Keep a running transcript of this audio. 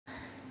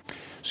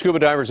Scuba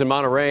divers in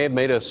Monterey have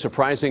made a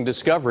surprising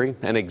discovery,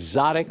 an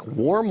exotic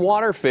warm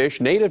water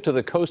fish native to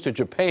the coast of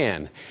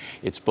Japan.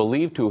 It's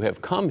believed to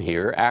have come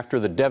here after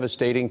the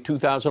devastating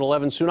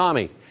 2011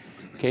 tsunami.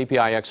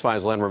 KPIX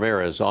 5's Len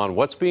Ramirez on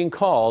what's being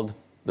called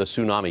the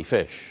tsunami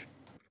fish.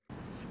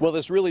 Well,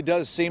 this really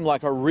does seem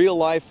like a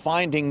real-life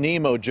Finding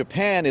Nemo.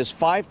 Japan is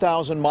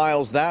 5,000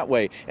 miles that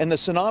way, and the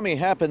tsunami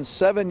happened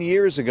 7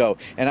 years ago.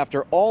 And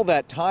after all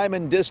that time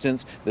and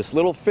distance, this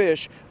little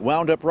fish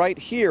wound up right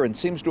here and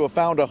seems to have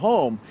found a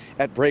home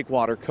at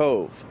Breakwater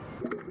Cove.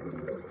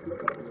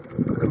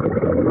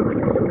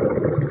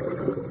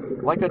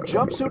 Like a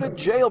jumpsuited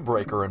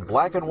jailbreaker in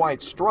black and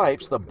white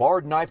stripes, the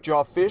barred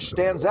knifejaw fish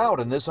stands out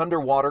in this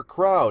underwater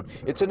crowd.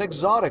 It's an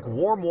exotic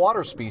warm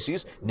water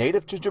species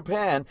native to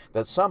Japan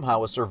that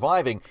somehow is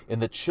surviving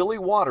in the chilly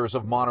waters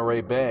of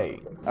Monterey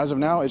Bay. As of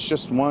now, it's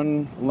just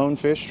one lone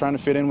fish trying to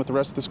fit in with the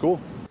rest of the school.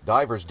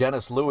 Divers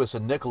Dennis Lewis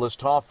and Nicholas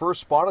Taw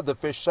first spotted the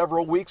fish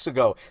several weeks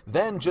ago.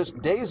 Then,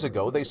 just days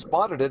ago, they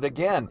spotted it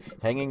again,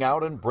 hanging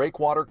out in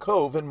Breakwater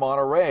Cove in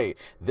Monterey.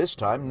 This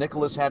time,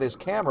 Nicholas had his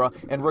camera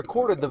and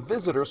recorded the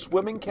visitor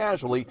swimming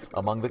casually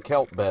among the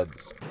kelp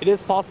beds. It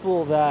is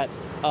possible that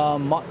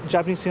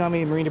Japanese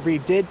tsunami marine debris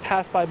did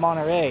pass by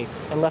Monterey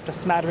and left a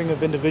smattering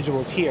of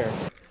individuals here.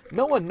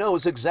 No one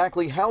knows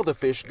exactly how the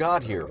fish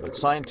got here, but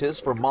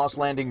scientists from Moss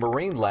Landing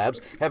Marine Labs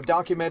have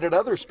documented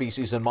other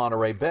species in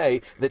Monterey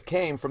Bay that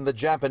came from the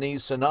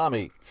Japanese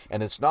tsunami.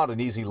 And it's not an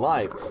easy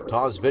life.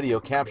 Taw's video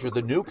captured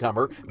the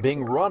newcomer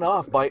being run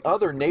off by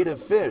other native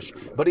fish,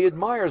 but he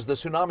admires the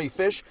tsunami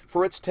fish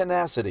for its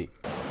tenacity.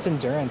 It's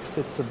endurance.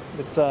 It's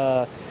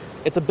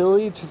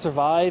ability to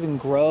survive and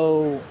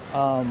grow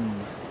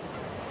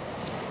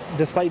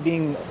despite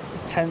being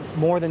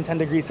more than 10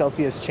 degrees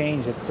Celsius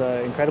change. It's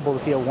incredible to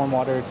see a warm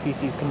water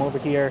species come over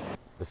here.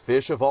 The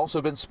fish have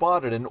also been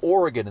spotted in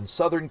Oregon and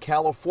Southern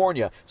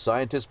California.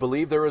 Scientists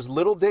believe there is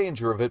little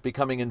danger of it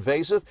becoming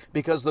invasive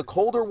because the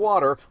colder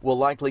water will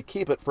likely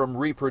keep it from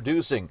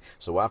reproducing.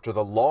 So after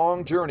the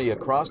long journey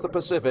across the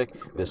Pacific,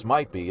 this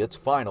might be its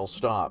final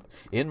stop.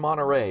 In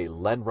Monterey,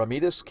 Len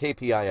Ramirez,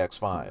 KPIX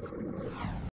 5.